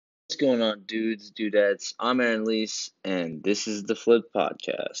What's going on, dudes, dudettes? I'm Aaron Leese, and this is the Flip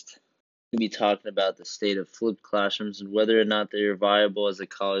Podcast. We'll be talking about the state of flipped classrooms and whether or not they are viable as a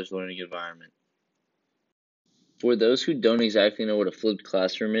college learning environment. For those who don't exactly know what a flipped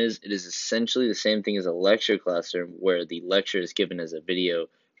classroom is, it is essentially the same thing as a lecture classroom where the lecture is given as a video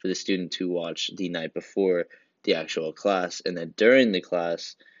for the student to watch the night before the actual class, and then during the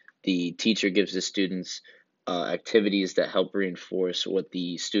class, the teacher gives the students activities that help reinforce what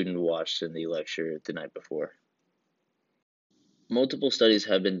the student watched in the lecture the night before. Multiple studies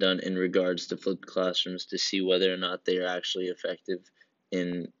have been done in regards to flipped classrooms to see whether or not they are actually effective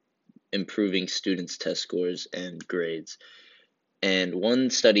in improving students' test scores and grades. And one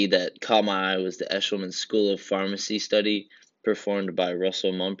study that caught my eye was the Eshelman School of Pharmacy study performed by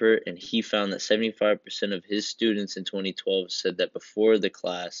Russell Mumper, and he found that 75% of his students in 2012 said that before the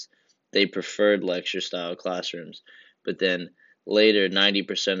class they preferred lecture-style classrooms, but then later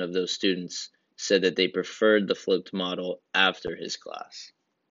 90% of those students said that they preferred the flipped model after his class.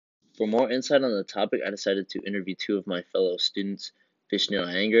 For more insight on the topic, I decided to interview two of my fellow students, Vishnu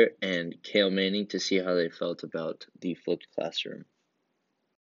Iyengar and Cale Manning, to see how they felt about the flipped classroom.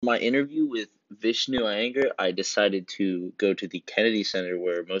 My interview with Vishnu Iyengar, I decided to go to the Kennedy Center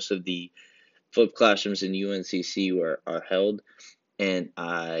where most of the flipped classrooms in UNCC are held, and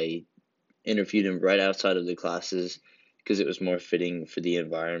I interviewed him right outside of the classes because it was more fitting for the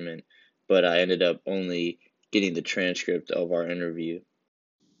environment, but I ended up only getting the transcript of our interview.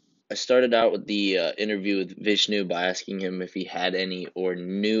 I started out with the interview with Vishnu by asking him if he had any or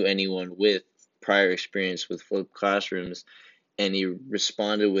knew anyone with prior experience with flipped classrooms, and he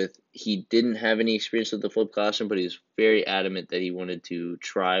responded with he didn't have any experience with the flipped classroom, but he was very adamant that he wanted to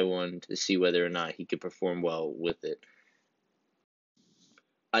try one to see whether or not he could perform well with it.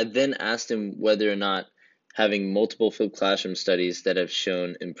 I then asked him whether or not having multiple flipped classroom studies that have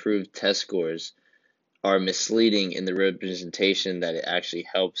shown improved test scores are misleading in the representation that it actually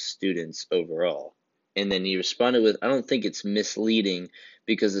helps students overall. And then he responded with, I don't think it's misleading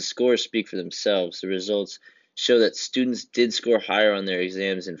because the scores speak for themselves. The results show that students did score higher on their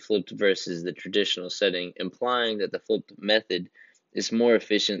exams in flipped versus the traditional setting, implying that the flipped method is more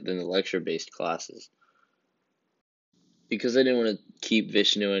efficient than the lecture-based classes. Because I didn't want to keep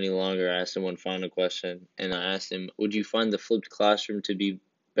Vishnu any longer, I asked him one final question, and I asked him, would you find the flipped classroom to be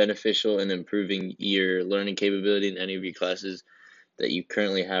beneficial in improving your learning capability in any of your classes that you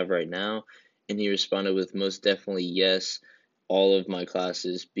currently have right now? And he responded with most definitely yes, all of my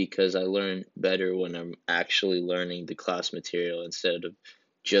classes, because I learn better when I'm actually learning the class material instead of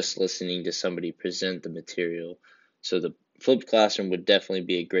just listening to somebody present the material. So the flipped classroom would definitely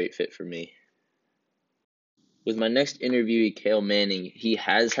be a great fit for me. With my next interviewee, Cale Manning, he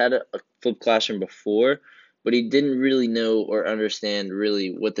has had a flipped classroom before, but he didn't really know or understand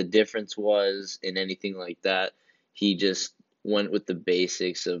really what the difference was in anything like that. He just went with the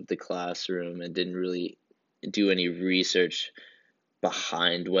basics of the classroom and didn't really do any research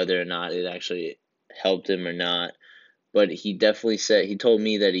behind whether or not it actually helped him or not. But he told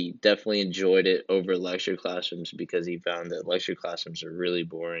me that he definitely enjoyed it over lecture classrooms because he found that lecture classrooms are really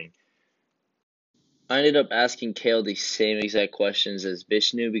boring. I ended up asking Cale the same exact questions as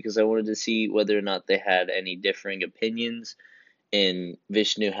Vishnu because I wanted to see whether or not they had any differing opinions, in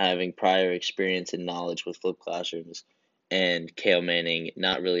Vishnu having prior experience and knowledge with flipped classrooms, and Cale Manning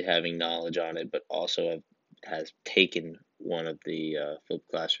not really having knowledge on it, but also has taken one of the flipped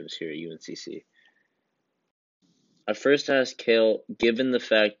classrooms here at UNCC. I first asked Cale, given the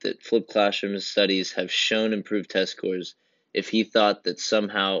fact that flipped classroom studies have shown improved test scores, if he thought that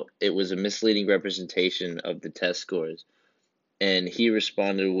somehow it was a misleading representation of the test scores. And he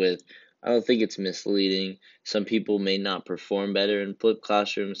responded with, I don't think it's misleading. Some people may not perform better in flipped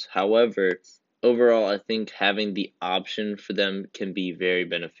classrooms. However, overall, I think having the option for them can be very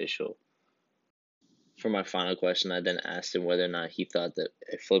beneficial. For my final question, I then asked him whether or not he thought that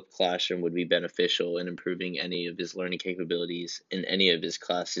a flipped classroom would be beneficial in improving any of his learning capabilities in any of his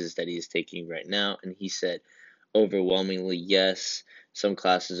classes that he is taking right now, and he said overwhelmingly yes. Some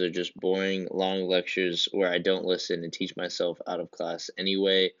classes are just boring, long lectures where I don't listen and teach myself out of class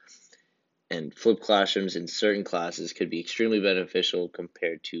anyway, and flipped classrooms in certain classes could be extremely beneficial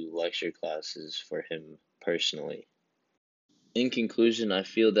compared to lecture classes for him personally. In conclusion, I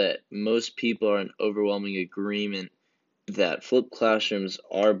feel that most people are in overwhelming agreement that flipped classrooms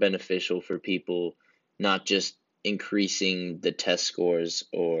are beneficial for people, not just increasing the test scores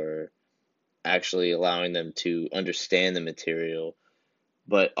or actually allowing them to understand the material,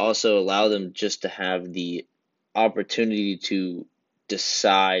 but also allow them just to have the opportunity to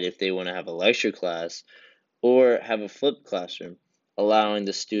decide if they want to have a lecture class or have a flipped classroom. allowing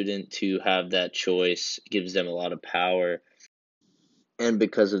the student to have that choice gives them a lot of power. And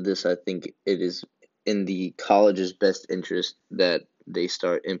because of this, I think it is in the college's best interest that they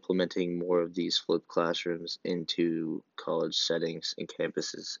start implementing more of these flipped classrooms into college settings and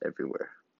campuses everywhere.